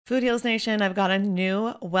Food Heals Nation, I've got a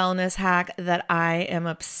new wellness hack that I am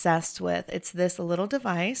obsessed with. It's this little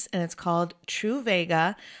device and it's called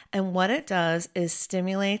Truvaga. And what it does is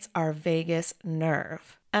stimulates our vagus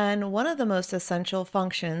nerve. And one of the most essential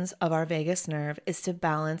functions of our vagus nerve is to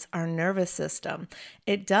balance our nervous system.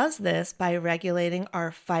 It does this by regulating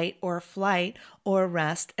our fight or flight or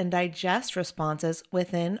rest and digest responses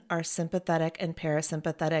within our sympathetic and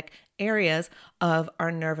parasympathetic areas of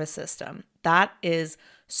our nervous system. That is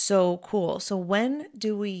so cool. So when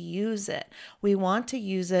do we use it? We want to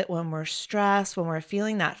use it when we're stressed, when we're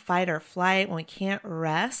feeling that fight or flight, when we can't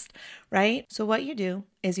rest, right? So what you do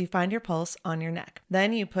is you find your pulse on your neck.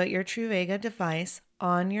 Then you put your Truvaga device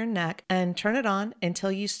on your neck and turn it on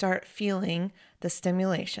until you start feeling the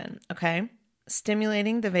stimulation, okay?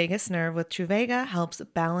 Stimulating the vagus nerve with Truvaga helps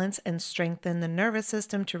balance and strengthen the nervous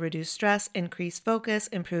system to reduce stress, increase focus,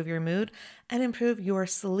 improve your mood, and improve your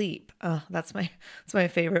sleep. That's my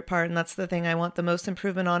favorite part, and that's the thing I want the most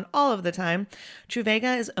improvement on all of the time.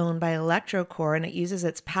 Truvaga is owned by electroCore, and it uses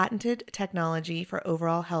its patented technology for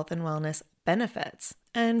overall health and wellness benefits.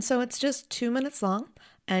 And so it's just 2 minutes long,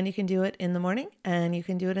 and you can do it in the morning and you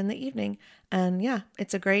can do it in the evening. And yeah,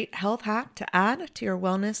 it's a great health hack to add to your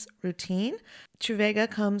wellness routine. Truvaga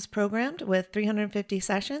comes programmed with 350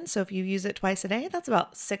 sessions. So if you use it twice a day, that's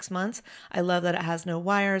about 6 months. I love that it has no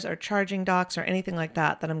wires or charging docks or anything like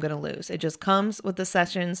that I'm going to lose. It just comes with the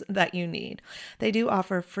sessions that you need. They do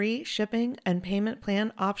offer free shipping and payment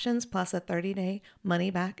plan options plus a 30-day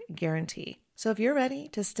money-back guarantee. So if you're ready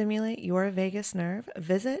to stimulate your vagus nerve,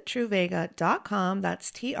 visit Truvaga.com.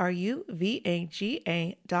 That's Truvaga.com.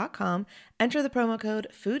 Enter the promo code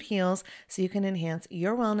FOODHEALS so you can enhance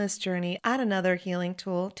your wellness journey, add another healing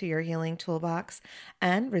tool to your healing toolbox,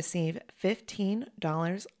 and receive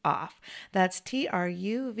 $15 off. That's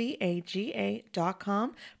Truvaga.com.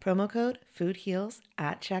 Promo code FOODHEALS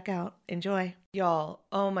at checkout. Enjoy. Y'all,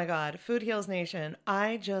 oh my God, Food Heals Nation,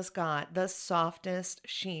 I just got the softest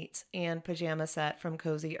sheets and pajama set from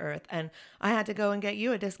Cozy Earth, and I had to go and get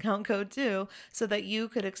you a discount code too so that you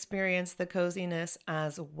could experience the coziness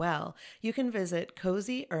as well. You can visit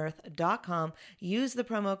CozyEarth.com, use the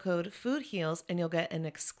promo code FOODHEALS, and you'll get an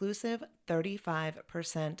exclusive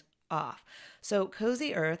 35% off. So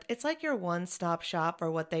Cozy Earth, it's like your one-stop shop for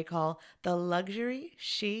what they call the luxury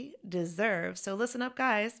she deserves. So listen up,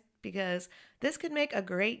 guys, because this could make a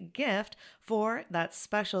great gift for that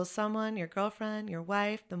special someone, your girlfriend, your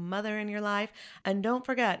wife, the mother in your life. And don't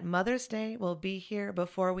forget, Mother's Day will be here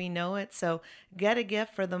before we know it. So get a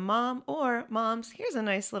gift for the mom, or moms, here's a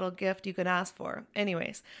nice little gift you could ask for.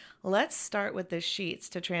 Anyways, let's start with the sheets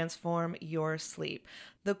to transform your sleep.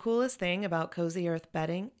 The coolest thing about Cozy Earth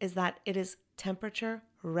bedding is that it is temperature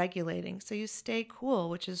regulating, so you stay cool,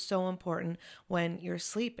 which is so important when you're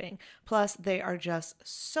sleeping. Plus, they are just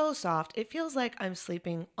so soft. It feels like I'm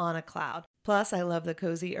sleeping on a cloud. Plus, I love the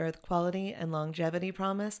Cozy Earth quality and longevity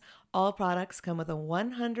promise. All products come with a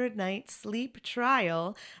 100-night sleep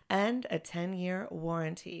trial and a 10-year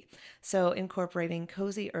warranty. So incorporating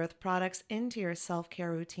Cozy Earth products into your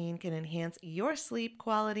self-care routine can enhance your sleep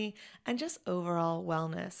quality and just overall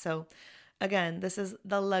wellness. So again, this is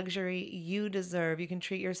the luxury you deserve. You can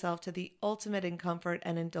treat yourself to the ultimate in comfort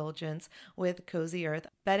and indulgence with Cozy Earth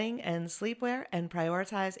bedding and sleepwear, and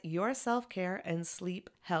prioritize your self-care and sleep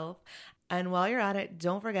health. And while you're at it,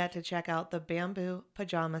 don't forget to check out the bamboo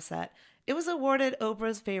pajama set. It was awarded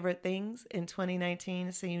Oprah's Favorite Things in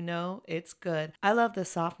 2019, so you know it's good. I love the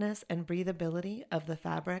softness and breathability of the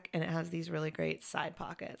fabric, and it has these really great side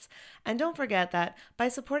pockets. And don't forget that by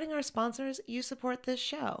supporting our sponsors, you support this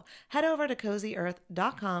show. Head over to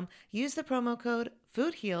CozyEarth.com, use the promo code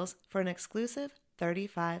FOODHEALS for an exclusive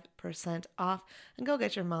 35% off, and go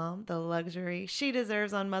get your mom the luxury she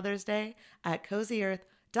deserves on Mother's Day at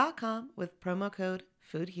CozyEarth.com with promo code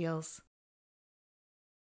FOODHEALS.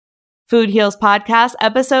 Food Heals Podcast,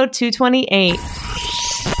 episode 228.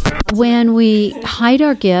 When we hide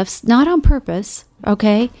our gifts, not on purpose,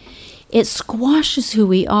 okay, it squashes who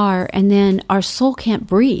we are, and then our soul can't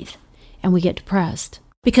breathe, and we get depressed.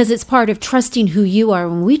 Because it's part of trusting who you are.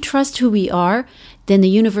 When we trust who we are, then the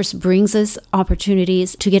universe brings us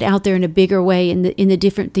opportunities to get out there in a bigger way in the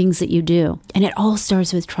different things that you do. And it all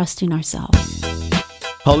starts with trusting ourselves.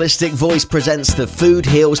 Holistic Voice presents the Food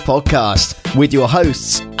Heals Podcast with your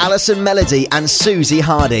hosts, Alison Melody and Susie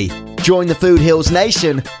Hardy. Join the Food Heals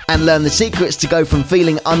Nation and learn the secrets to go from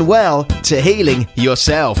feeling unwell to healing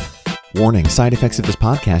yourself. Warning, side effects of this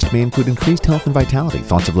podcast may include increased health and vitality,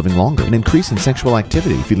 thoughts of living longer, an increase in sexual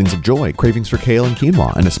activity, feelings of joy, cravings for kale and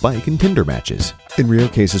quinoa, and a spike in Tinder matches. In rare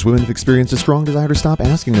cases, women have experienced a strong desire to stop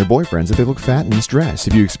asking their boyfriends if they look fat and stressed.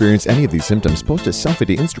 If you experience any of these symptoms, post a selfie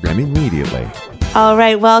to Instagram immediately. All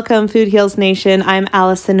right, welcome Food Heals Nation. I'm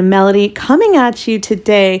Allison Melody coming at you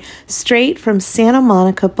today straight from Santa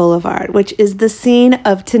Monica Boulevard, which is the scene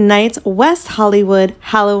of tonight's West Hollywood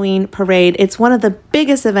Halloween Parade. It's one of the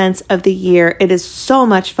biggest events of the year. It is so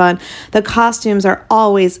much fun. The costumes are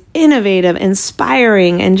always innovative,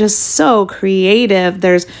 inspiring, and just so creative.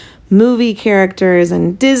 There's movie characters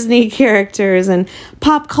and Disney characters and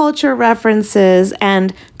pop culture references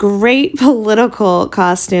and great political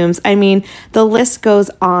costumes. I mean, the list goes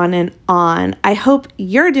on and on. I hope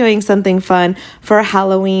you're doing something fun for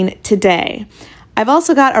Halloween today. I've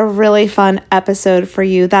also got a really fun episode for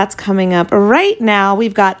you that's coming up right now.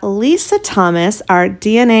 We've got Lisa Thomas, our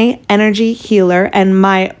DNA energy healer and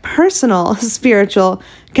my personal spiritual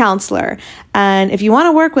counselor. And if you want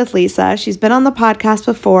to work with Lisa, she's been on the podcast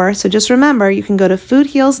before. So just remember, you can go to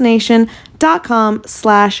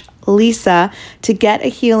foodhealsnation.com/Lisa to get a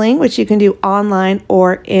healing, which you can do online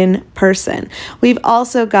or in person. We've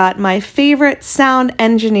also got my favorite sound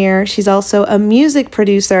engineer. She's also a music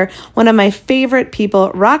producer. One of my favorite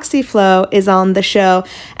people, Roxy Flo, is on the show.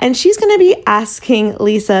 And she's going to be asking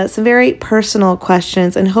Lisa some very personal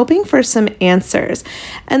questions and hoping for some answers.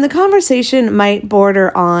 And the conversation might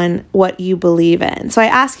border on what you believe in. So I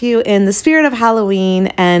ask you, in the spirit of Halloween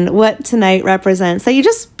and what tonight represents, that you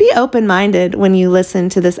just be open-minded when you listen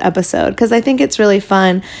to this episode, because I think it's really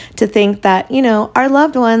fun to think that, you know, our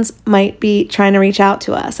loved ones might be trying to reach out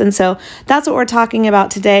to us. And so that's what we're talking about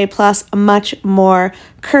today, plus much more: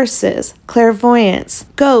 curses, clairvoyance,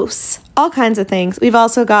 ghosts, all kinds of things. We've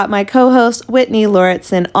also got my co-host Whitney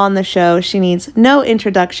Lauritsen on the show. She needs no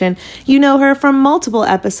introduction. You know her from multiple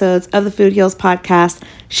episodes of the Food Heals podcast.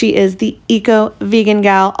 She is the eco-vegan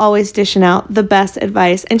gal, always dishing out the best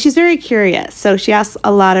advice, and she's very curious, so she asks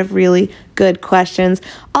a lot of really good questions.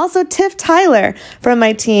 Also, Tiff Tyler from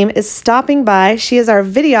my team is stopping by. She is our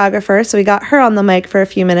videographer, so we got her on the mic for a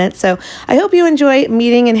few minutes. So I hope you enjoy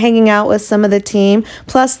meeting and hanging out with some of the team,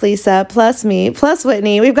 plus Lisa, plus me, plus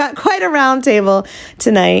Whitney. We've got quite a round table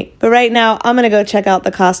tonight. But right now, I'm going to go check out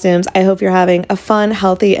the costumes. I hope you're having a fun,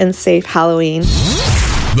 healthy, and safe Halloween.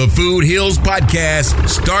 The Food Heals Podcast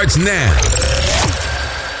starts now.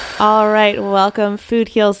 All right, welcome Food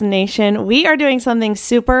Heals Nation. We are doing something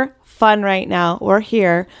super fun right now. We're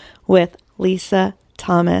here with Lisa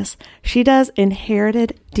Thomas. She does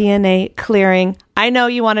inherited DNA clearing. I know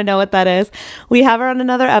you want to know what that is. We have her on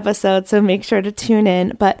another episode, so make sure to tune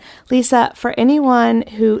in. But Lisa, for anyone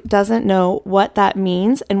who doesn't know what that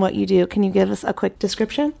means and what you do, can you give us a quick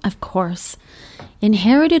description? Of course.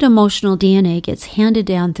 Inherited emotional DNA gets handed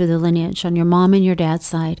down through the lineage on your mom and your dad's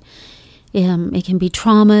side. It can be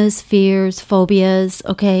traumas, fears, phobias,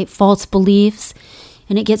 false beliefs,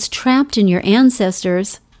 and it gets trapped in your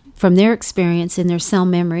ancestors from their experience in their cell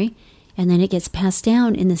memory, and then it gets passed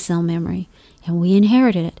down in the cell memory, and we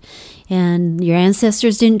inherited it. And your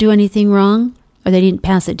ancestors didn't do anything wrong, or they didn't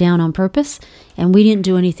pass it down on purpose, and we didn't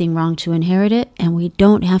do anything wrong to inherit it, and we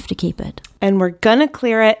don't have to keep it. And we're going to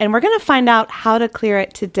clear it, and we're going to find out how to clear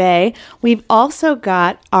it today. We've also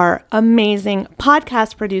got our amazing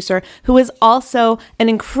podcast producer, who is also an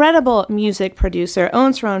incredible music producer,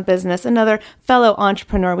 owns her own business, another fellow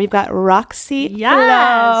entrepreneur. We've got Roxy Flo.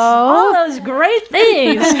 All those great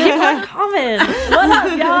things. Keep on coming. What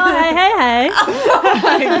up, y'all? Hey. Oh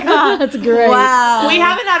my God, that's great. Wow. We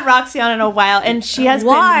haven't had Roxy on in a while, and she has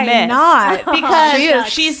Why been missed. not?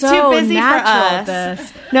 Because she's too busy for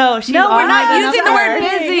us. No, we're not using the word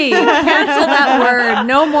busy. Cancel that word.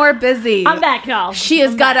 No more busy. I'm back, y'all. She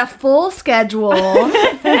has got a full schedule,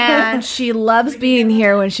 and she loves being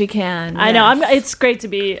here when she can. I know. It's great to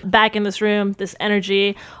be back in this room, this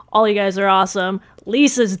energy. All you guys are awesome.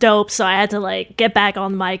 Lisa's dope, so I had to get back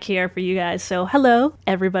on the mic here for you guys. So hello,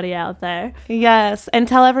 everybody out there. Yes, and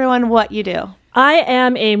tell everyone what you do. I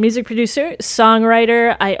am a music producer,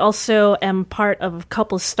 songwriter. I also am part of a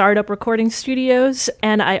couple of startup recording studios,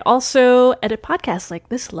 and I also edit podcasts like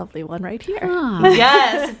this lovely one right here.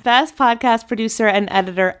 Yes, best podcast producer and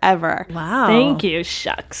editor ever. Wow. Thank you.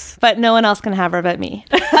 Shucks. But no one else can have her but me.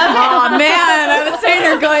 Oh, man. I was saying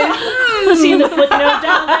her going, See the footnote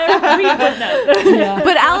down there? Read footnote. Yeah.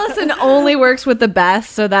 But Allison only works with the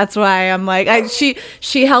best, so that's why I'm she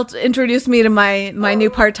helped introduce me to my new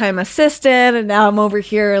part-time assistant, and now I'm over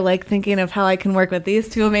here thinking of how I can work with these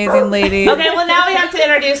two amazing ladies. Okay, well now we have to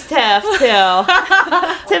introduce Tiff too.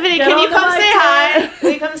 Tiffany, can you come say hi?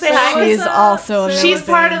 Can you come say hi? She's also amazing. She's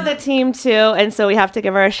part of the team too, and so we have to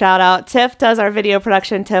give her a shout out. Tiff does our video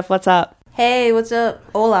production. Tiff, what's up? Hey, what's up?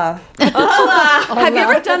 Hola. Have you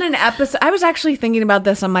ever done an episode? I was actually thinking about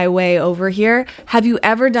this on my way over here. Have you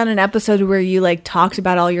ever done an episode where you like talked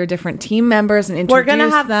about all your different team members and introduced We're gonna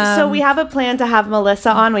have them? so we have a plan to have Melissa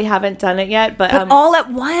on. We haven't done it yet, but all at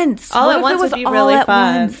once. all What at if once it was would be all really at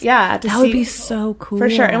fun. once? Yeah, That would be so cool. for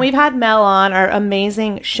sure. And we've had Mel on, our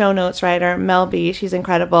amazing show notes writer, Mel B. She's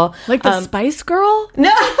incredible. like the Spice Girl. No,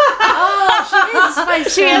 she is the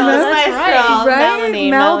Spice Girl. right? Melanie.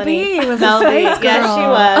 Mel B was a Spice Girl. Yes, she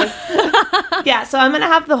was. Yeah, so I'm gonna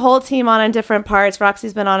have the whole team on in different parts.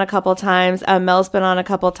 Roxy's been on a couple times. Mel's been on a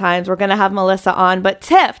couple times. We're gonna have Melissa on. But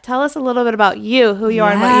Tiff, tell us a little bit about you, who you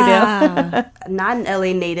are, and what you do. Not an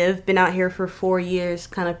LA native. Been out here for 4 years,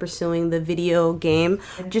 kind of pursuing the video game.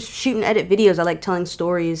 Just shoot and edit videos. I like telling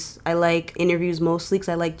stories. I like interviews mostly because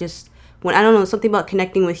I like just when I don't know something about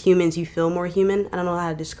connecting with humans. You feel more human. I don't know how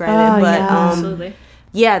to describe it, but Absolutely.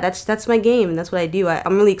 yeah, that's my game, and that's what I do.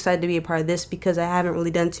 I'm really excited to be a part of this because I haven't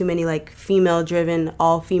really done too many like female-driven,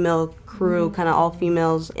 all-female crew, kind of all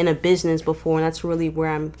females in a business before, and that's really where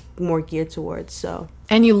I'm more geared towards. So.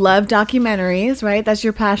 And you love documentaries, right? That's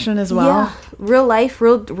your passion as well. Yeah, real life,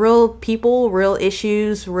 real people, real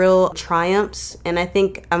issues, real triumphs, and I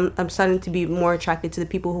think I'm starting to be more attracted to the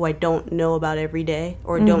people who I don't know about every day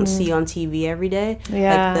or don't see on TV every day,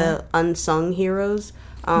 Yeah. like the unsung heroes.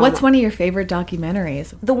 What's one of your favorite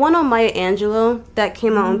documentaries? The one on Maya Angelou that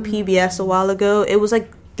came out on PBS a while ago, it was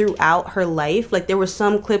like throughout her life. Like there were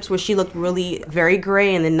some clips where she looked really very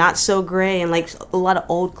gray and then not so gray, and like a lot of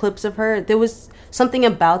old clips of her. There was something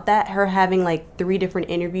about that, her having like 3 different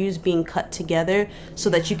interviews being cut together so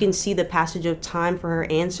that you can see the passage of time for her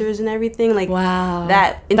answers and everything. Like, wow,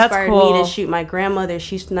 that inspired cool. me to shoot my grandmother.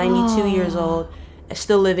 She's 92 years old,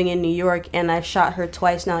 still living in New York, and I've shot her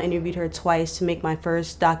twice now, interviewed her twice to make my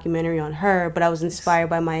first documentary on her. But I was inspired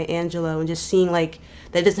by Maya Angelou and just seeing like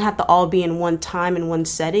that it doesn't have to all be in one time in one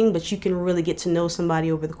setting, but you can really get to know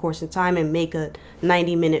somebody over the course of time and make a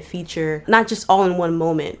 90-minute feature, not just all in one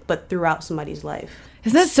moment, but throughout somebody's life.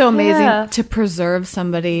 Isn't it so amazing Yeah. to preserve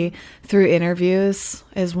somebody through interviews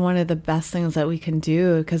is one of the best things that we can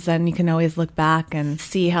do, because then you can always look back and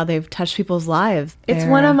see how they've touched people's lives. It's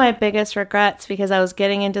one of my biggest regrets because I was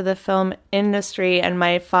getting into the film industry and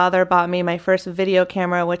my father bought me my first video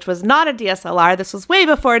camera, which was not a DSLR. This was way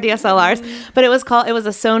before DSLRs, but it was a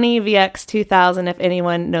Sony VX2000, if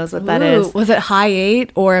anyone knows what that is. Was it high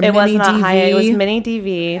 8 or a It was mini not DV? high. It was mini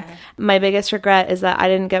DV. My biggest regret is that I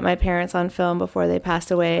didn't get my parents on film before they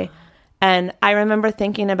passed away. And I remember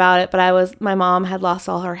thinking about it, but my mom had lost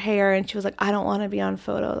all her hair and she was like, I don't want to be on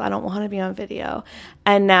photos. I don't want to be on video.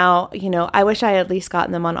 And now, I wish I had at least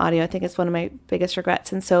gotten them on audio. I think it's one of my biggest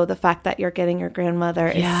regrets. And so the fact that you're getting your grandmother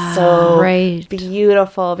is so Great.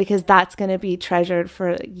 beautiful because that's going to be treasured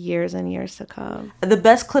for years and years to come. The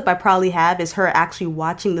best clip I probably have is her actually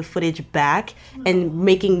watching the footage back and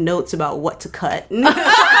making notes about what to cut.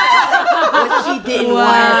 What she didn't want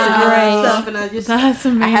to cut and stuff. And That's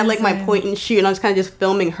amazing. I had like my point and shoot, and I was kind of just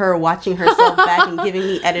filming her watching herself back and giving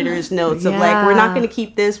me editor's notes of like, we're not going to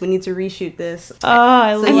keep this, we need to reshoot this. Oh,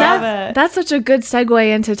 I love yeah. it. That's such a good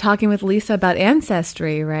segue into talking with Lisa about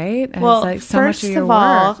ancestry, right? And Well, it's like so first much of your of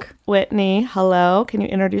all, work. Whitney, hello. Can you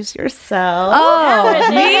introduce yourself? Oh,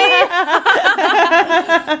 me?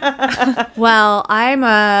 Well, I'm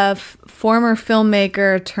a former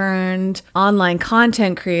filmmaker turned online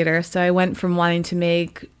content creator. So I went from wanting to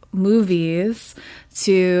make movies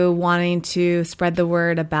to wanting to spread the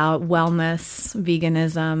word about wellness,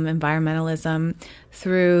 veganism, environmentalism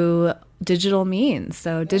through digital means.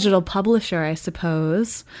 So digital publisher, I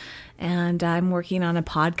suppose. And I'm working on a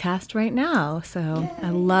podcast right now. So I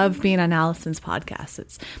love being on Allison's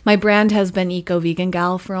podcast. My brand has been Eco Vegan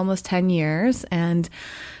Gal for almost 10 years. And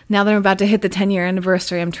now that I'm about to hit the 10-year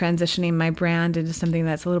anniversary, I'm transitioning my brand into something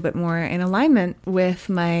that's a little bit more in alignment with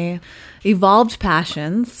my evolved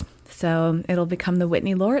passions. So it'll become the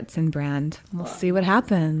Whitney Lauritsen brand. We'll see what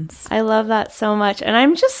happens. I love that so much. And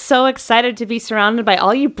I'm just so excited to be surrounded by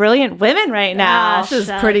all you brilliant women right now. This is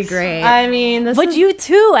pretty great. I mean, this But is... you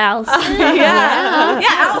too, Allison. Yeah,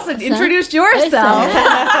 Allison, introduce yourself.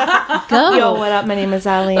 Go. Yo, what up? My name is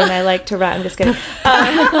Ali, and I like to rap. I'm just kidding.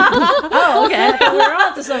 Oh, okay. We're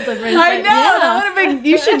on to something. I know. That would have been.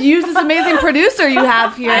 You should use this amazing producer you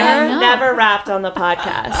have here. I have never rapped on the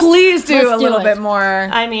podcast. Please do Let's a do little it. bit more.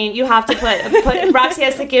 I mean, you have to put Roxy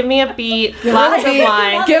has to give me a beat, lots of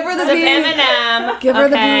wine, Give her the some beat. M&M. Give her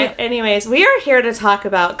the beat. Anyways, we are here to talk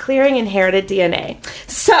about clearing inherited DNA.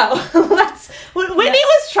 So Whitney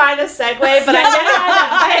was trying to segue, but I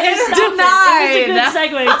Denied. It's a good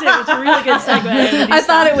segue too. It's a really good segue. I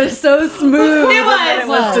thought it was so smooth. It was. It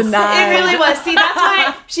was denied. It really was. See, that's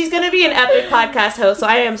why she's going to be an epic podcast host. So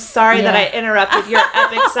I am sorry that I interrupted your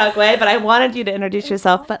epic segue, but I wanted you to introduce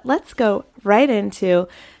yourself. But let's go right into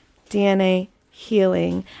DNA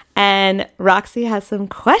healing. And Roxy has some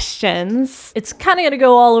questions. It's kind of going to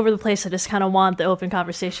go all over the place. I just kind of want the open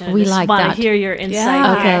conversation. We I just like want that. to hear your insight.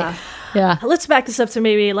 Yeah. here. Okay. Yeah. Let's back this up to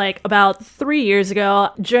maybe like about 3 years ago.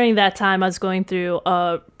 During that time, I was going through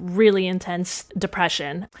a really intense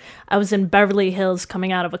depression. I was in Beverly Hills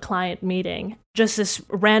coming out of a client meeting. Just this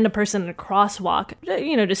random person in a crosswalk,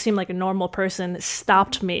 just seemed like a normal person,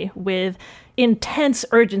 stopped me with intense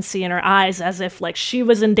urgency in her eyes, as if like she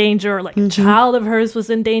was in danger or like a child of hers was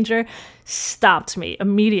in danger. Stopped me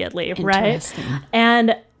immediately, right? Interesting.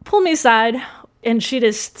 And pulled me aside. And she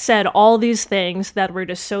just said all these things that were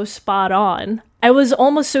just so spot on. I was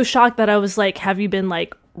almost so shocked that I was like, have you been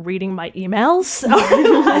like reading my emails?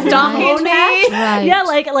 Donkey Right. Yeah,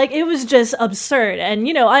 like it was just absurd. And,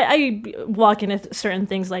 I walk into certain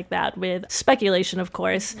things like that with speculation, of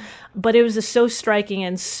course. But it was just so striking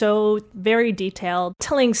and so very detailed,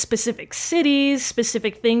 telling specific cities,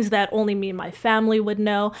 specific things that only me and my family would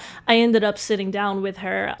know. I ended up sitting down with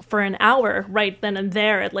her for an hour right then and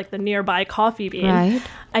there at like the nearby Coffee Bean. Right.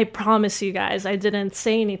 I promise you guys, I didn't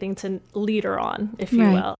say anything to lead her on, if you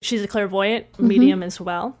Right. will. She's a clairvoyant, medium as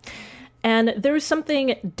well. And there was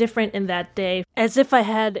something different in that day, as if I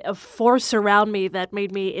had a force around me that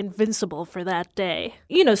made me invincible for that day.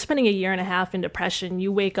 Spending a year and a half in depression,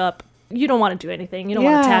 you wake up, you don't want to do anything. You don't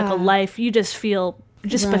want to tackle life. You just feel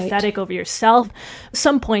just Right. pathetic over yourself.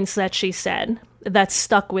 Some points that she said that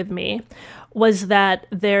stuck with me was that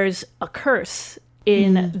there's a curse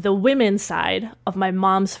in the women's side of my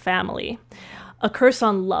mom's family, a curse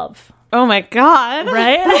on love. Oh my God.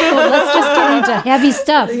 Right? Let's just get into heavy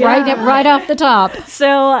stuff right off the top.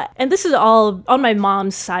 So, and this is all on my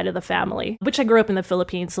mom's side of the family, which I grew up in the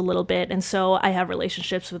Philippines a little bit. And so I have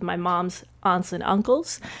relationships with my mom's aunts and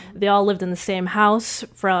uncles. They all lived in the same house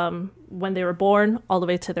from when they were born all the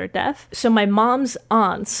way to their death. So my mom's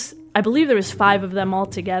aunts, I believe there was 5 of them all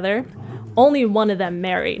together. Only one of them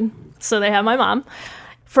married. So they have my mom.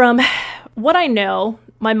 From what I know,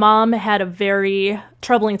 my mom had a very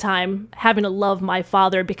troubling time having to love my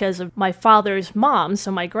father because of my father's mom,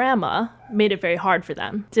 so my grandma, made it very hard for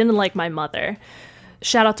them. Didn't like my mother.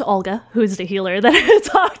 Shout out to Olga, who's the healer that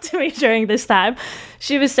talked to me during this time.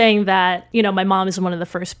 She was saying that, my mom is one of the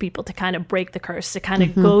first people to kind of break the curse, to kind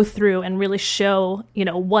of go through and really show,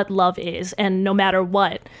 what love is. And no matter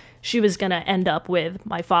what, she was going to end up with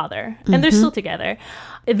my father. And they're still together.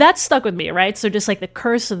 That stuck with me, right? So just like the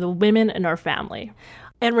curse of the women in our family.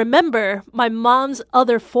 And remember, my mom's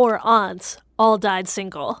other 4 aunts all died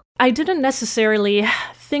single. I didn't necessarily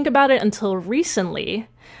think about it until recently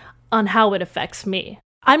on how it affects me.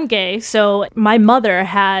 I'm gay, so my mother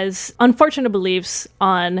has unfortunate beliefs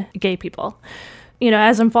on gay people.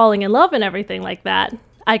 As I'm falling in love and everything like that,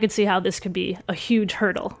 I could see how this could be a huge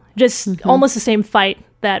hurdle. Just almost the same fight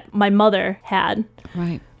that my mother had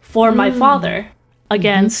for my father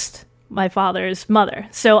against my father's mother.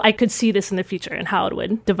 So I could see this in the future and how it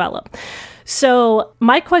would develop. So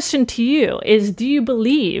my question to you is, do you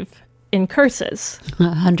believe in curses?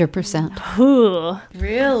 100%. Ooh.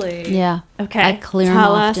 Really? Yeah. Okay. I clear them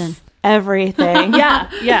Tell often. us everything. Yeah.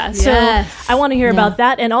 So Yes. I want to hear about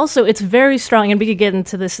that. And also it's very strong, and we could get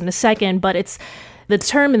into this in a second, but it's the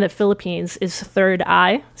term in the Philippines is third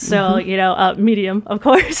eye. So, medium, of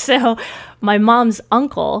course. So my mom's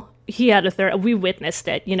uncle, he had a third. We witnessed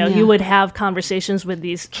it. He would have conversations with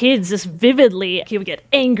these kids just vividly. He would get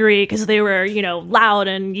angry because they were, loud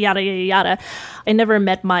and yada, yada, yada. I never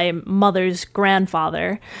met my mother's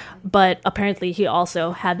grandfather, but apparently he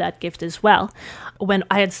also had that gift as well. When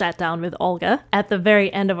I had sat down with Olga, at the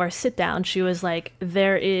very end of our sit down, she was like,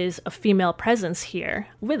 there is a female presence here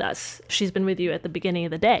with us. She's been with you at the beginning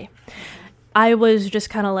of the day. I was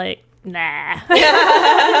just kind of like, nah.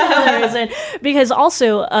 There isn't. Because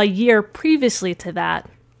also a year previously to that,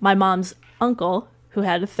 my mom's uncle, who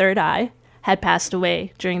had a third eye, had passed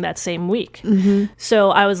away during that same week.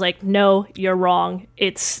 So I was like, no, you're wrong.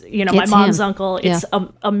 It's, my It's mom's him. uncle. It's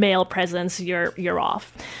a male presence. You're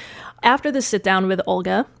off. After the sit down with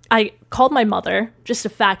Olga, I called my mother just to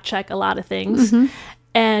fact check a lot of things.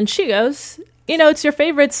 And she goes, it's your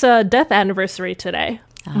favorite's death anniversary today.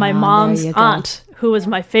 My mom's there you go. aunt, who was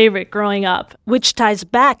my favorite growing up, which ties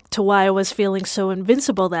back to why I was feeling so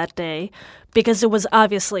invincible that day, because it was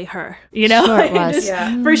obviously her, you know? Sure it was.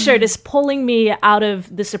 For sure, just pulling me out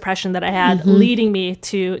of this depression that I had, leading me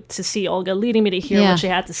to see Olga, leading me to hear what she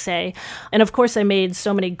had to say. And of course, I made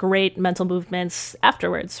so many great mental movements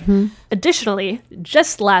afterwards. Additionally,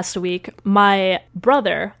 just last week, my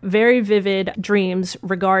brother, very vivid dreams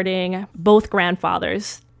regarding both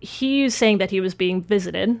grandfathers. He was saying that he was being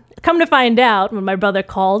visited. Come to find out, when my brother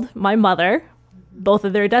called my mother, both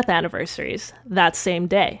of their death anniversaries that same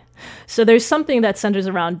day. So there's something that centers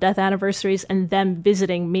around death anniversaries and them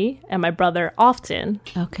visiting me and my brother often.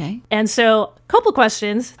 Okay. And so, couple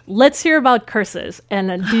questions. Let's hear about curses.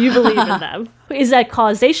 And do you believe in them? Is that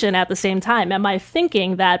causation at the same time? Am I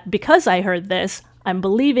thinking that because I heard this, I'm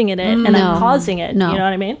believing in it and I'm causing it? No. You know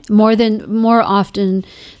what I mean? More often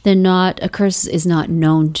than not, a curse is not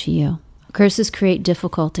known to you. Curses create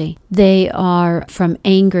difficulty. They are from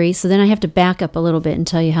angry. So then I have to back up a little bit and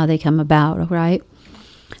tell you how they come about, right?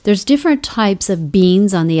 There's different types of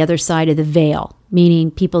beings on the other side of the veil,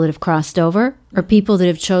 meaning people that have crossed over or people that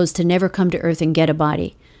have chose to never come to Earth and get a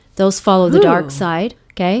body. Those follow the dark side,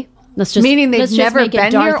 okay? Meaning they've never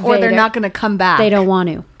been here, or they're not going to come back. They don't want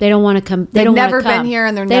to. They don't want to come. They've never been here,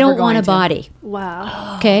 and they don't want a body.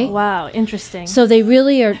 Wow. Okay. Wow. Interesting. So they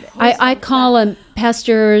really are. I call them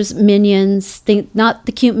pesters, minions. Not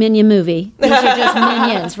the cute Minion movie. These are just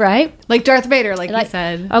minions, right? Like Darth Vader, like you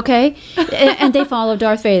said. Okay. And they follow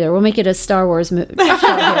Darth Vader. We'll make it a Star Wars movie.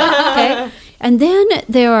 Okay. And then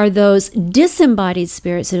there are those disembodied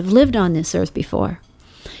spirits that have lived on this earth before,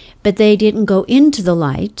 but they didn't go into the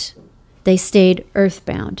light. They stayed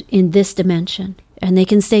earthbound in this dimension. And they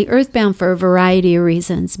can stay earthbound for a variety of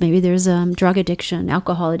reasons. Maybe there's drug addiction,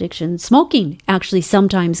 alcohol addiction. Smoking actually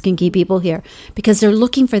sometimes can keep people here because they're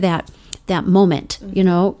looking for that moment,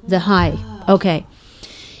 the high. Okay.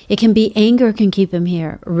 It can be anger can keep them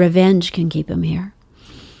here. Revenge can keep them here.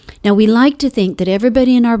 Now, we like to think that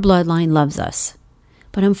everybody in our bloodline loves us.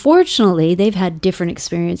 But unfortunately, they've had different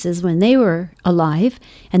experiences when they were alive,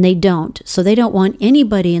 and they don't. So they don't want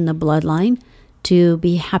anybody in the bloodline to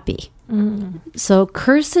be happy. So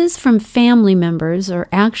curses from family members are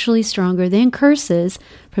actually stronger than curses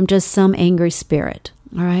from just some angry spirit.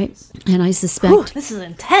 All right? And I suspect... Ooh, this is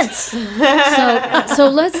intense. So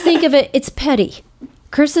let's think of it. It's petty.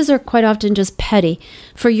 Curses are quite often just petty.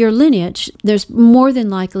 For your lineage, there's more than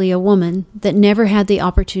likely a woman that never had the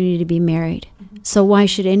opportunity to be married. So why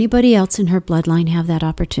should anybody else in her bloodline have that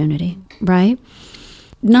opportunity, right?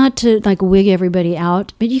 Not to wig everybody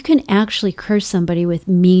out, but you can actually curse somebody with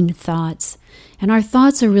mean thoughts. And our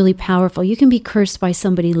thoughts are really powerful. You can be cursed by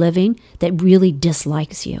somebody living that really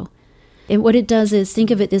dislikes you. And what it does is, think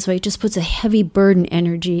of it this way, it just puts a heavy burden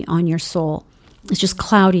energy on your soul. It's just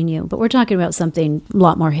clouding you. But we're talking about something a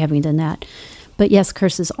lot more heavy than that. But yes,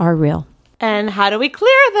 curses are real. And how do we clear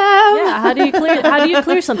them? Yeah, how do you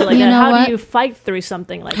clear something like that? How do you fight through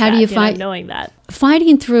something like that? How do you fight? Knowing that?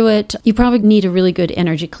 Fighting through it, you probably need a really good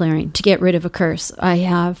energy clearing to get rid of a curse. I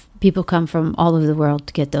have people come from all over the world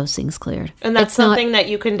to get those things cleared. And that's something that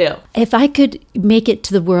you can do. If I could make it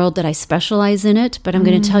to the world that I specialize in it, but I'm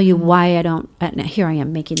going to tell you why I don't. Here I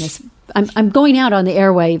am making this. I'm going out on the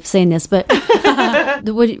airwave saying this, but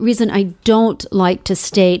the reason I don't like to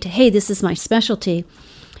state, hey, this is my specialty,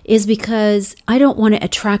 is because I don't want to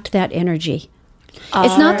attract that energy.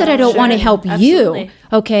 It's not that I don't want to help you,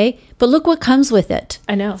 okay? But look what comes with it.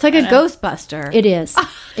 I know. It's like a Ghostbuster. It is.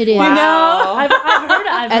 It is. Wow.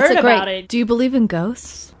 I've heard about it. Do you believe in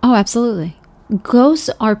ghosts? Oh, absolutely. Ghosts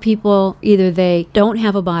are people, either they don't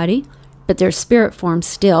have a body, but they're spirit form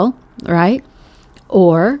still, right?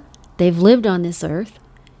 Or they've lived on this earth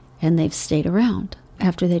and they've stayed around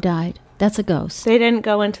after they died. That's a ghost. They didn't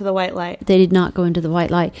go into the white light. They did not go into the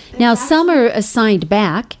white light. Now, some are assigned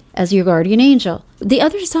back as your guardian angel. The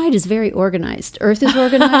other side is very organized. Earth is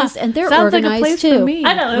organized, and they're Sounds organized like a place too. for me.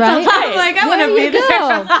 I know. Right? Right. Like, I want to be there.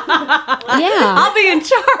 Yeah. I'll be in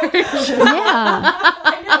charge.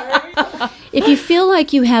 Yeah. If you feel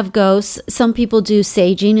like you have ghosts, some people do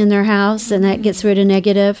saging in their house, and that gets rid of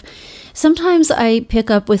negative. Sometimes I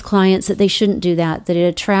pick up with clients that they shouldn't do that it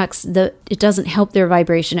attracts it doesn't help their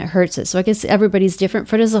vibration, it hurts it. So I guess everybody's different.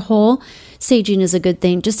 For it as a whole, saging is a good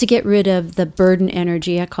thing just to get rid of the burden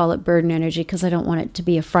energy. I call it burden energy because I don't want it to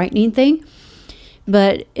be a frightening thing.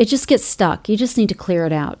 But it just gets stuck. You just need to clear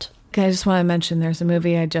it out. Okay, I just want to mention there's a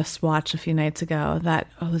movie I just watched a few nights ago that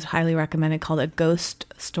was highly recommended called A Ghost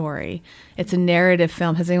Story. It's a narrative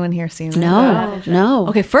film. Has anyone here seen it? No.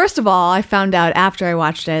 Okay, first of all, I found out after I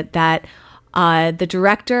watched it that The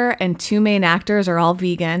director and 2 main actors are all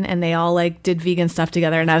vegan, and they all like did vegan stuff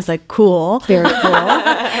together. And I was like, cool. Very cool.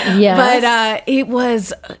 Yes.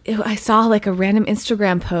 But I saw like a random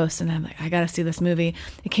Instagram post, and I'm like, I got to see this movie.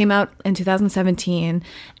 It came out in 2017,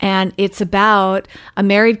 and it's about a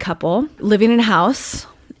married couple living in a house,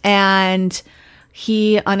 and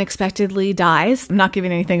he unexpectedly dies. I'm not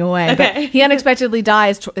giving anything away, but he unexpectedly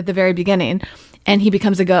dies at the very beginning, and he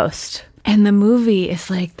becomes a ghost. And the movie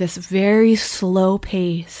is like this very slow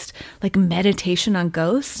paced, like meditation on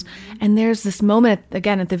ghosts. And there's this moment,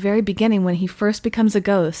 again, at the very beginning when he first becomes a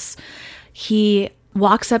ghost, he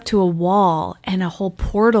walks up to a wall and a whole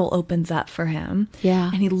portal opens up for him.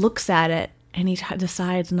 Yeah. And he looks at it and he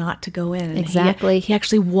decides not to go in. And Exactly. He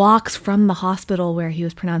actually walks from the hospital where he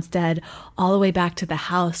was pronounced dead all the way back to the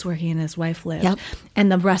house where he and his wife lived. Yep.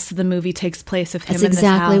 And the rest of the movie takes place of him That's in this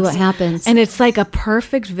exactly house. what happens. And it's like a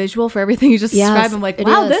perfect visual for everything you just Yes, described. I'm like, it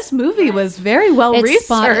wow, is. this movie was very well It's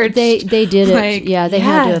spot- researched. They did it. Like, Yeah, they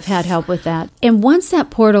had to have yes. had help with that. And once that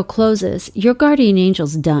portal closes, your guardian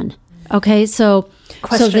angel's done. Okay, so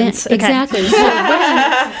Questions. So then, Okay. exactly. So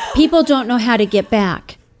then people don't know how to get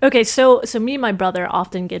back. Okay, so me and my brother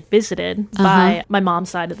often get visited by my mom's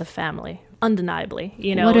side of the family. Undeniably,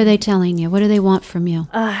 you know. What are they telling you? What do they want from you?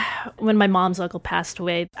 When my mom's uncle passed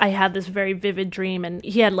away, I had this very vivid dream, and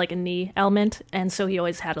he had like a knee ailment, and so he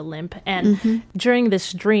always had a limp. And during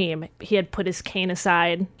this dream, he had put his cane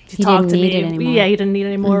aside to He talk didn't to need me. it anymore. Yeah, he didn't need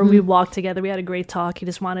it anymore. We walked together. We had a great talk. He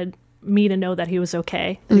just wanted me to know that he was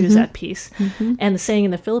okay, that he was at peace. And the saying in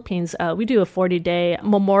the Philippines, we do a 40-day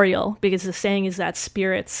memorial, because the saying is that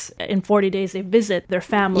spirits in 40 days, they visit their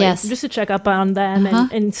family Yes. just to check up on them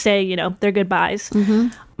and say, you know, their goodbyes.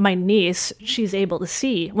 My niece, she's able to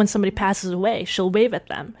see when somebody passes away, she'll wave at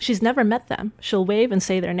them. She's never met them. She'll wave and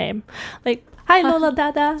say their name. Like, hi, Lola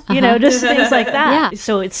Dada. You know, just things like that. Yeah.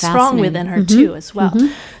 So it's strong within her too as well.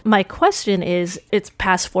 My question is, it's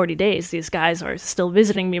past 40 days. These guys are still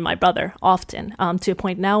visiting me, my brother, often, to a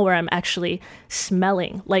point now where I'm actually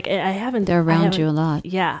smelling. Like I haven't. They're around I haven't- you a lot.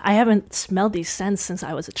 Yeah, I haven't smelled these scents since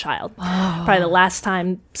I was a child. Probably the last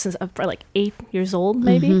time since I'm probably like 8 years old,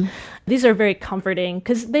 maybe. These are very comforting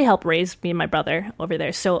because they help raise me and my brother over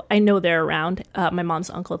there. So I know they're around. My mom's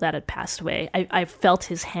uncle that had passed away, I felt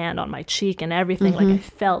his hand on my cheek and everything. Like I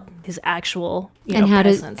felt his actual And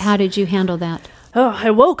presence. how did you handle that? Oh,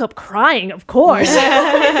 I woke up crying, of course.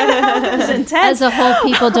 It was intense. As a whole,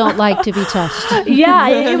 people don't like to be touched. Yeah,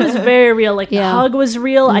 it was very real. Like Yeah. the hug was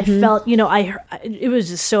real. I felt, you know, it was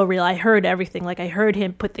just so real. I heard everything. Like I heard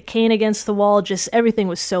him put the cane against the wall. Just everything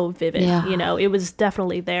was so vivid. Yeah. You know, it was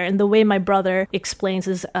definitely there. And the way my brother explains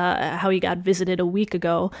is how he got visited a week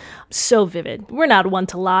ago, so vivid. We're not one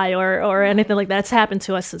to lie or anything like that. It's happened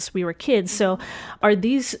to us since we were kids. So are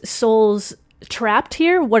these souls trapped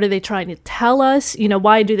here? What are they trying to tell us? You know,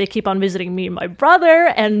 why do they keep on visiting me and my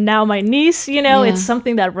brother and now my niece? You know, Yeah. it's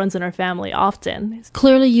something that runs in our family often.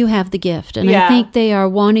 Clearly, you have the gift. And Yeah. I think they are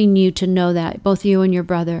wanting you to know that, both you and your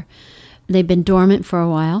brother. They've been dormant for a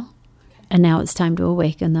while, and now it's time to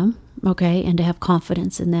awaken them, okay, and to have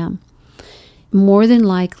confidence in them. More than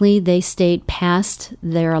likely, they stayed past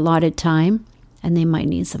their allotted time, and they might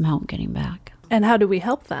need some help getting back. And how do we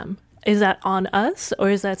help them? Is that on us, or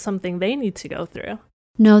is that something they need to go through?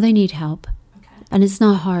 No, they need help. And it's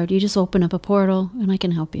not hard. You just open up a portal, and I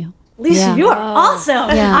can help you. Lisa, Yeah. you are awesome.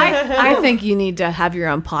 Yeah. I think you need to have your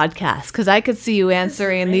own podcast, because I could see you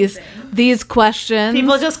answering these questions.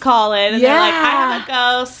 People just call in and they're like, I have a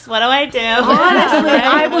ghost. What do I do? Honestly,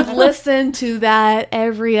 I would listen to that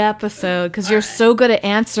every episode, because you're so good at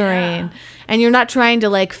answering. And you're not trying to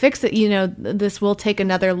like fix it. You know, this will take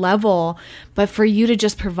another level. But for you to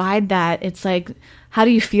just provide that, it's like, how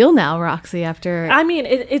do you feel now, Roxy, after? I mean,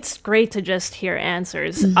 it's great to just hear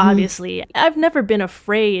answers, obviously. I've never been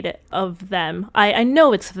afraid of them. I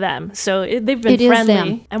know it's them. So they've been It is friendly.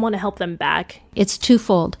 them. I want to help them back. It's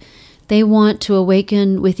twofold. They want to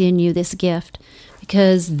awaken within you this gift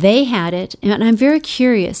because they had it. And I'm very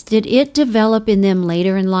curious, did it develop in them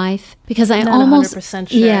later in life? Because I Not almost 100%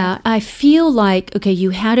 sure. Yeah, I feel like, okay,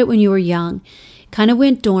 you had it when you were young, kind of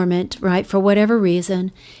went dormant, right, for whatever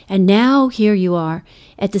reason. And now here you are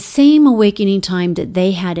at the same awakening time that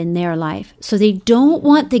they had in their life. So they don't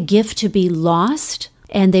want the gift to be lost.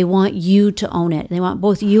 And they want you to own it. They want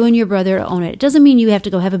both you and your brother to own it. It doesn't mean you have to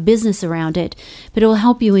go have a business around it, but it will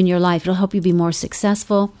help you in your life. It'll help you be more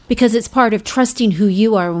successful because it's part of trusting who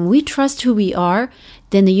you are. When we trust who we are,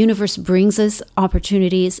 then the universe brings us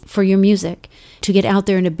opportunities for your music to get out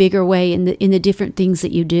there in a bigger way in the different things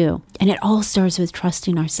that you do. And it all starts with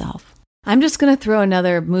trusting ourselves. I'm just going to throw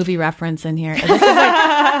another movie reference in here. This is like,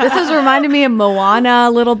 This is reminding me of Moana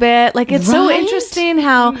a little bit. Like, it's so Right? interesting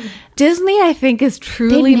how Disney, I think, is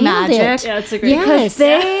truly They nailed magic. it. Yeah, it's a great Yes. Because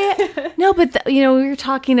they, no, but we were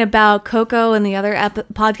talking about Coco in the other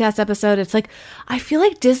podcast episode. It's like, I feel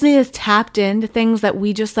like Disney has tapped into things that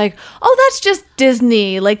we just like, oh, that's just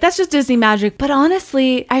Disney. Like, that's just Disney magic. But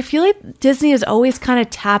honestly, I feel like Disney has always kind of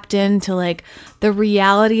tapped into like the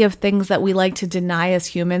reality of things that we like to deny as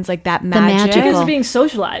humans, like that magic. Because of being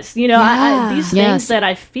socialized, these things Yes. that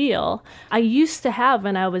I feel I used to have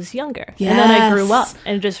when I was younger, and then I grew up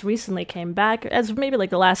and just recently came back as maybe like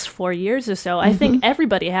the last 4 years or so. I think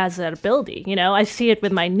everybody has that ability. I see it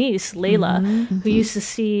with my niece Layla, who used to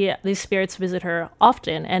see these spirits visit her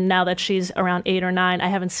often, and now that she's around 8 or 9, I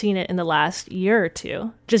haven't seen it in the last year or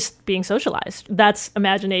two. Just being socialized, that's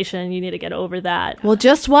imagination. You need to get over that. Well,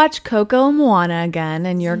 just watch Coco and Moana again,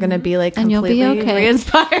 and you're going to be like And you'll completely be okay.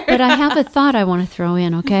 re-inspired. But I have a thought I want to throw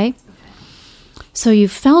in, okay? So you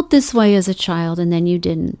felt this way as a child, and then you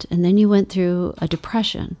didn't. And then you went through a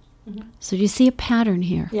depression. So you see a pattern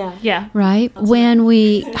here. Yeah. Right? When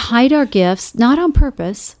we hide our gifts, not on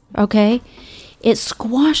purpose, okay? It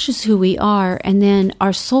squashes who we are, and then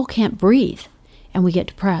our soul can't breathe, and we get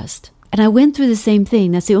depressed. And I went through the same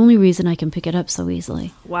thing. That's the only reason I can pick it up so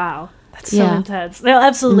easily. Wow. That's so Yeah. intense. No,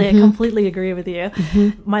 absolutely. I completely agree with you.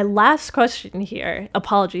 My last question here.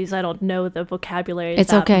 Apologies, I don't know the vocabulary.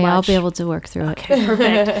 It's that okay. I'll much. be able to work through it. Okay,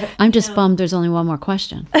 perfect. I'm just bummed there's only one more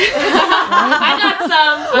question. I got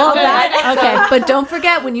some. Well, okay, but don't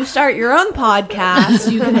forget, when you start your own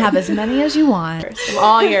podcast, you can have as many as you want. I'm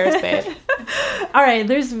all yours, babe. All right,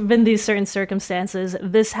 there's been these certain circumstances.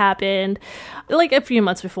 This happened like a few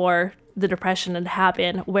months before the depression had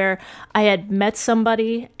happened, where I had met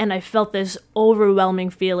somebody and I felt this overwhelming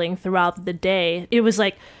feeling throughout the day. It was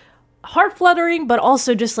like heart fluttering, but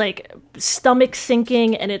also just like stomach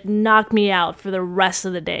sinking, and it knocked me out for the rest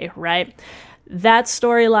of the day, right? That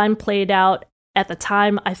storyline played out. At the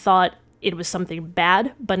time, I thought it was something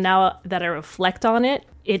bad, but now that I reflect on it,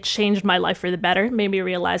 it changed my life for the better, made me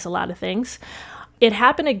realize a lot of things. It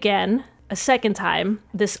happened again, a second time,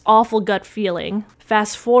 this awful gut feeling.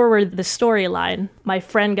 Fast forward the storyline, my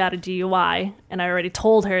friend got a DUI, and I already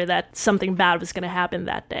told her that something bad was going to happen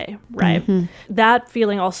that day, right? That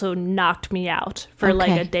feeling also knocked me out for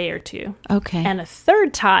like Okay. a day or two. Okay. And a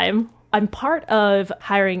third time, I'm part of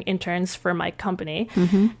hiring interns for my company.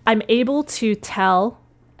 I'm able to tell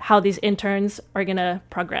how these interns are going to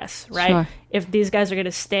progress, right? Sure. If these guys are going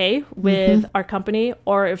to stay with our company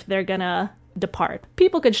or if they're going to depart.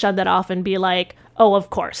 People could shut that off and be like, oh, of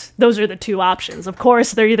course, those are the two options. Of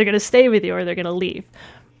course, they're either going to stay with you or they're going to leave.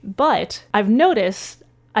 But I've noticed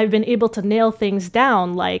I've been able to nail things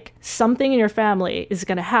down, like something in your family is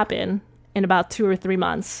going to happen in about 2 or 3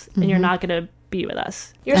 months, and you're not going to be with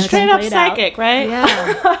us. You're And straight it's up played out. psychic, right?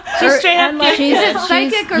 Yeah. She's straight up she's- Is it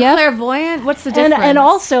psychic or yep. clairvoyant? What's the And, difference? and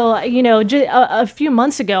also, a few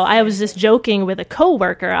months ago, I was just joking with a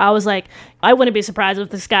coworker. I was like, I wouldn't be surprised if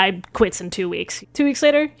this guy quits in 2 weeks. 2 weeks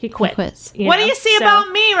later, he quit. quits. What do you see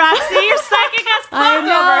about me, Roxy? You're psychic as fuck over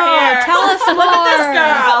here. Tell us more. Look at this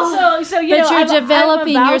girl. So But you're I'm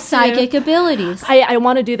developing about your to- psychic abilities. I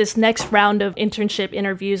want to do this next round of internship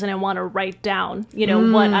interviews, and I want to write down,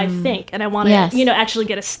 what I think, and I want to, Yes. actually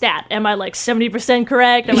get a stat. Am I like 70%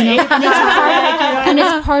 correct? Am I 80% correct? And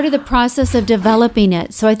it's part of the process of developing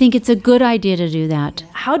it. So I think it's a good idea to do that.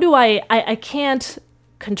 How do I can't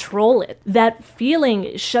control it. That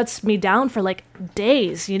feeling shuts me down for like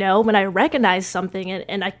days, when I recognize something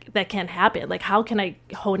and that can't happen. Like, how can I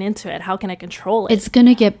hone into it? How can I control it? It's going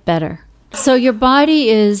to get better. So your body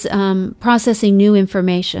is processing new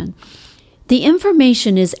information. The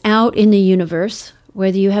information is out in the universe,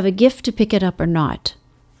 whether you have a gift to pick it up or not.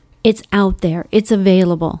 It's out there. It's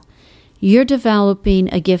available. You're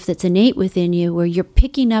developing a gift that's innate within you where you're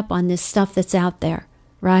picking up on this stuff that's out there,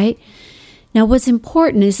 right? Now, what's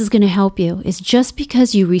important, this is going to help you, is just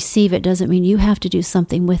because you receive it doesn't mean you have to do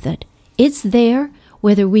something with it. It's there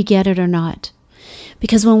whether we get it or not.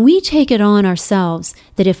 Because when we take it on ourselves,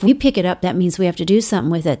 that if we pick it up, that means we have to do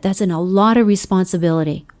something with it. That's a lot of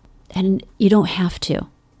responsibility. And you don't have to,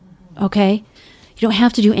 okay? You don't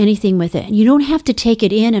have to do anything with it. And you don't have to take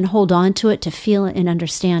it in and hold on to it to feel it and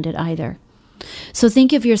understand it either. So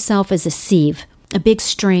think of yourself as a sieve, a big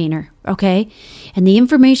strainer, okay? And the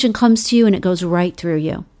information comes to you and it goes right through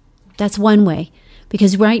you. That's one way.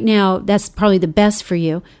 Because right now, that's probably the best for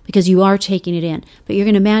you because you are taking it in. But you're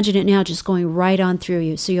going to imagine it now just going right on through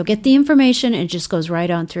you. So you'll get the information and it just goes right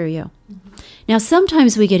on through you. Now,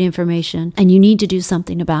 sometimes we get information and you need to do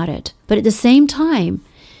something about it. But at the same time,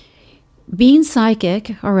 being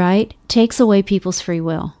psychic, all right, takes away people's free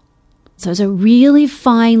will. So there's a really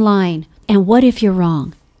fine line. And what if you're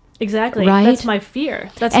wrong? Exactly. Right? That's my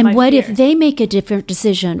fear. And what if they make a different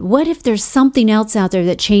decision? What if there's something else out there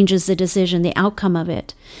that changes the decision, the outcome of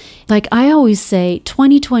it? Like I always say,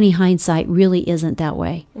 20/20 hindsight really isn't that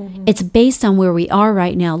way. It's based on where we are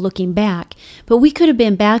right now, looking back. But we could have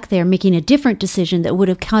been back there making a different decision that would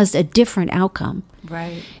have caused a different outcome.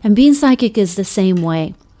 Right. And being psychic is the same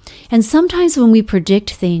way. And sometimes when we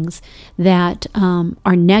predict things that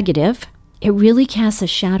are negative, it really casts a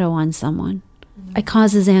shadow on someone. It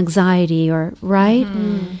causes anxiety right?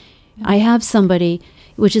 I have somebody,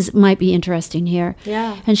 which might be interesting here.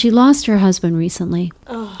 Yeah. And she lost her husband recently.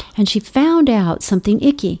 Oh. And she found out something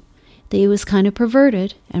icky, that he was kind of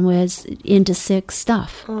perverted and was into sick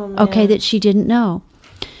stuff. Okay, that she didn't know.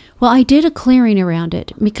 Well, I did a clearing around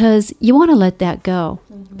it because you want to let that go.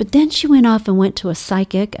 But then she went off and went to a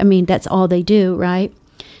psychic. I mean, that's all they do, right?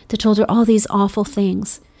 That told her all these awful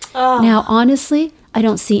things. Now, honestly, I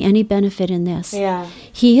don't see any benefit in this. Yeah.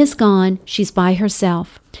 He is gone. She's by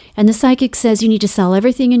herself. And the psychic says you need to sell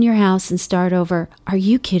everything in your house and start over. Are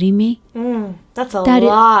you kidding me? That's a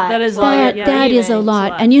lot. That is a lot. That is a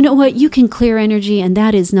lot. And you know what? You can clear energy, and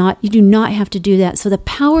that is not, you do not have to do that. So the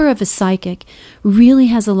power of a psychic really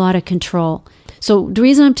has a lot of control. So the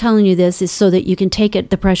reason I'm telling you this is so that you can take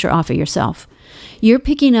the pressure off of yourself. You're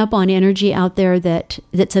picking up on energy out there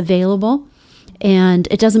that's available. And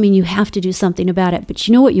it doesn't mean you have to do something about it. But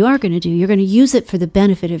you know what you are going to do? You're going to use it for the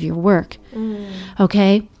benefit of your work.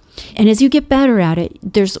 Okay? And as you get better at it,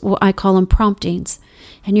 there's what I call them promptings.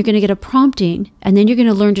 And you're going to get a prompting, and then you're going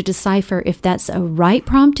to learn to decipher if that's a right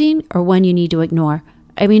prompting or one you need to ignore.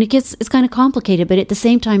 I mean, it's kind of complicated, but at the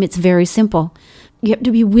same time, it's very simple. You have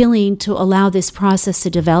to be willing to allow this process to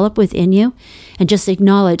develop within you and just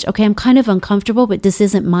acknowledge, okay, I'm kind of uncomfortable, but this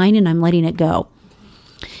isn't mine, and I'm letting it go.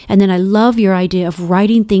 And then I love your idea of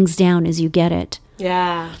writing things down as you get it.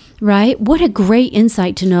 Yeah. Right? What a great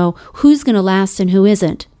insight to know who's going to last and who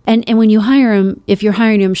isn't. And when you hire them, if you're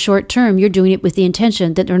hiring them short term, you're doing it with the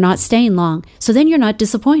intention that they're not staying long. So then you're not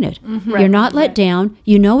disappointed. You're not let down.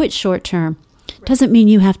 You know it's short term. Doesn't mean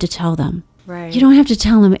you have to tell them. Right. You don't have to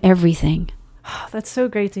tell them everything. That's so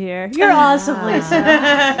great to hear. You're awesome, Lisa.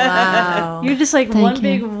 Wow. You're just like Thank one you.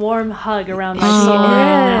 big warm hug around my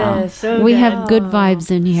Oh, soul. So we good. have good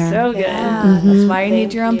vibes in here. So good. That's why you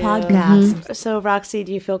need your own podcast. So, Roxy,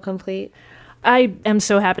 do you feel complete? I am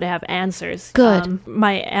so happy to have answers. Good.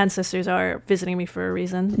 My ancestors are visiting me for a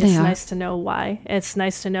reason. They It's are. nice to know why. It's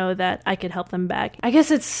nice to know that I could help them back. I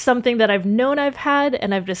guess it's something that I've known I've had,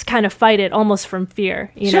 and I've just kind of fight it almost from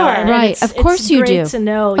fear. You know? Sure. And Right. it's- Of course it's you great do. to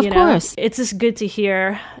know. Of You know? course. It's just good to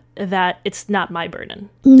hear that it's not my burden.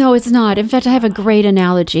 No, it's not. In fact, I have a great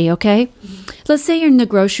analogy, okay? Let's say you're in the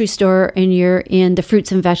grocery store and you're in the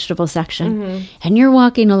fruits and vegetable section, and you're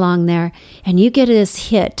walking along there, and you get this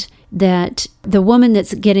hit that the woman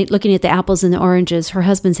that's looking at the apples and the oranges, her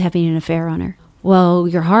husband's having an affair on her. Well,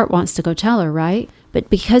 your heart wants to go tell her, right? But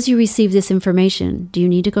because you receive this information, do you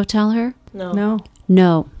need to go tell her? No.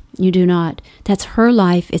 No, you do not. That's her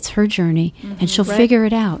life. It's her journey, and she'll figure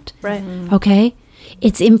it out. Right. Okay?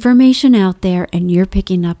 It's information out there, and you're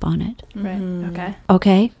picking up on it. Right. Okay.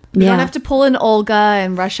 Okay? You don't have to pull an Olga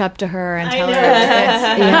and rush up to her and tell her.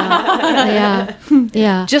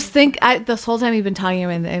 Yeah. Just think, this whole time you've been talking,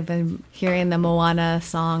 I've been hearing the Moana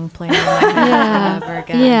song playing over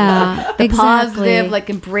again. Yeah, The exactly. positive, like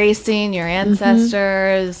embracing your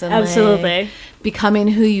ancestors and Absolutely. like, becoming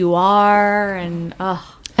who you are. And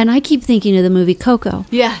And I keep thinking of the movie Coco.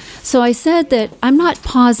 yes. So I said that I'm not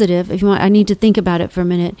positive. If you want, I need to think about it for a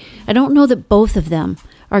minute. I don't know that both of them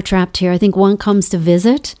are trapped here. I think one comes to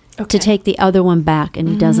visit to take the other one back, and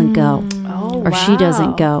he doesn't go. Or she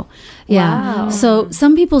doesn't go. Yeah. Wow. So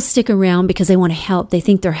some people stick around because they want to help. They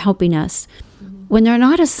think they're helping us. When they're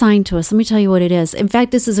not assigned to us, let me tell you what it is. In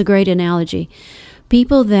fact, this is a great analogy.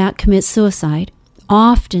 People that commit suicide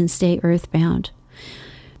often stay earthbound.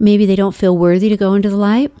 Maybe they don't feel worthy to go into the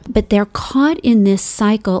light, but they're caught in this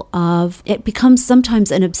cycle of, it becomes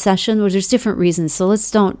sometimes an obsession, where there's different reasons. So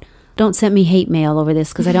let's don't send me hate mail over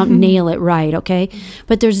this because I don't nail it right, okay?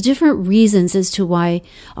 But there's different reasons as to why,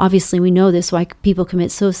 obviously we know this, why people commit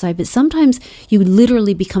suicide, but sometimes you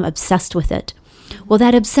literally become obsessed with it. Well,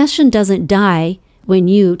 that obsession doesn't die when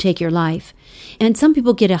you take your life. And some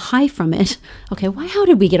people get a high from it. Okay, how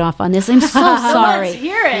did we get off on this? I'm so sorry. Let's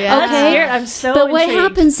hear it. Yeah. Let's hear it. I'm so But what intrigued.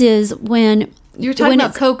 happens is when You're talking when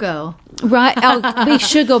about it's- Coco. Right. We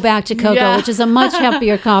should go back to Coco, which is a much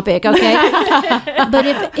happier topic, okay? But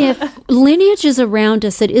if lineage is around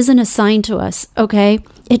us that isn't assigned to us, okay,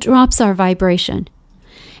 it drops our vibration.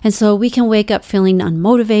 And so we can wake up feeling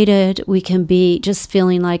unmotivated. We can be just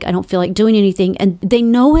feeling like I don't feel like doing anything. And they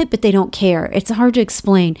know it, but they don't care. It's hard to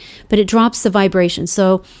explain, but it drops the vibration.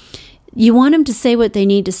 So you want them to say what they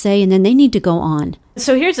need to say, and then they need to go on.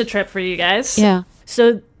 So here's a trip for you guys. Yeah.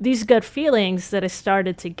 So these gut feelings that I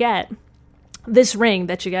started to get, this ring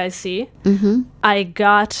that you guys see, I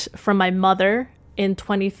got from my mother in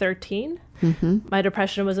 2013. My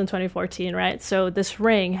depression was in 2014, right? So this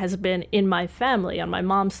ring has been in my family on my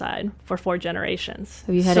mom's side for 4 generations.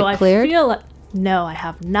 Have you had it cleared? I feel like, no, I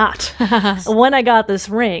have not. When I got this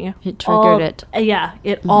ring, it triggered it. Yeah,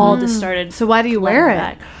 it all just started. So why do you wear it?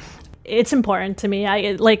 Back. It's important to me.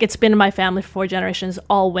 It's been in my family for 4 generations,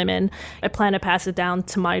 all women. I plan to pass it down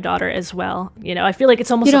to my daughter as well. You know, I feel like it's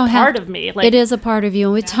almost a part of me. It is a part of you.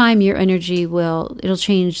 And with time, your energy it'll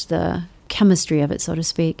change the chemistry of it, so to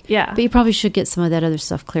speak. Yeah. But you probably should get some of that other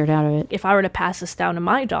stuff cleared out of it. If I were to pass this down to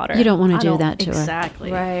my daughter, you don't want to do that to her.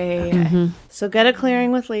 Exactly. Right. Okay. So get a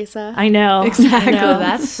clearing with Lisa. I know. Exactly. I know.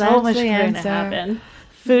 That's so much the going to answer. happen.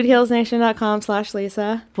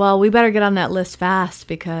 Foodhealsnation.com/Lisa. Well, we better get on that list fast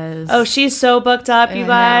because... Oh, she's so booked up, you I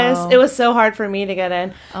guys. know. It was so hard for me to get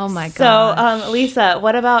in. Oh my gosh. So, Lisa,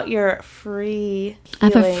 what about your free I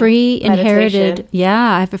have a free inherited,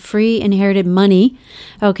 I have a free inherited money,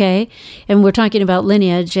 okay? And we're talking about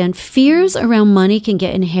lineage, and fears around money can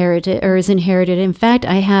get inherited or is inherited. In fact,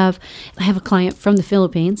 I have a client from the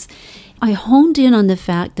Philippines. I honed in on the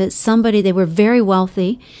fact that they were very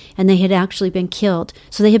wealthy and they had actually been killed.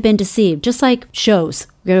 So they had been deceived, just like shows,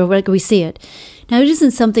 like we see it. Now, it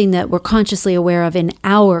isn't something that we're consciously aware of in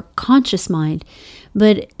our conscious mind,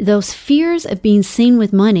 but those fears of being seen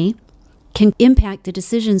with money can impact the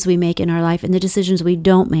decisions we make in our life and the decisions we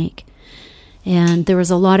don't make. And there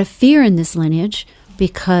was a lot of fear in this lineage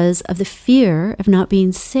because of the fear of not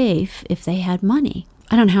being safe if they had money.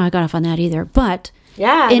 I don't know how I got off on that either, but...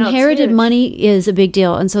 Yeah, inherited money is a big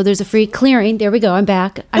deal, and so there's a free clearing. There we go. I'm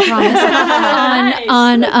back. I promise.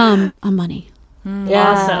 on money.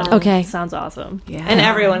 Awesome. Okay. Sounds awesome. Yeah. And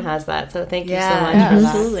everyone has that, so thank you so much for that.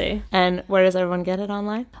 Absolutely. And where does everyone get it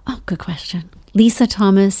online? Oh, good question.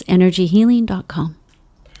 LisaThomasEnergyHealing.com.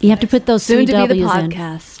 You have to put those Soon 3 to be the W's in.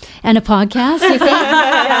 podcast. And a podcast, you think?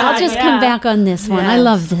 I'll just come back on this one. I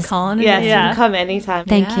love this. Calling it. Yes, you can come anytime.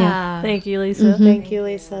 Thank you. Thank you, Lisa. Thank you,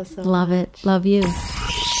 Lisa. So Love it. Love you.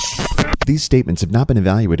 These statements have not been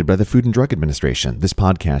evaluated by the Food and Drug Administration. This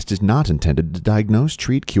podcast is not intended to diagnose,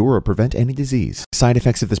 treat, cure, or prevent any disease. Side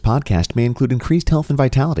effects of this podcast may include increased health and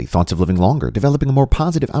vitality, thoughts of living longer, developing a more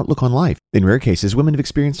positive outlook on life. In rare cases, women have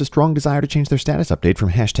experienced a strong desire to change their status update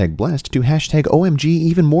from #blessed to #OMG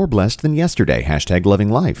even more blessed than yesterday, #loving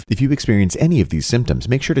life. If you experience any of these symptoms,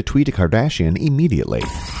 make sure to tweet a Kardashian immediately.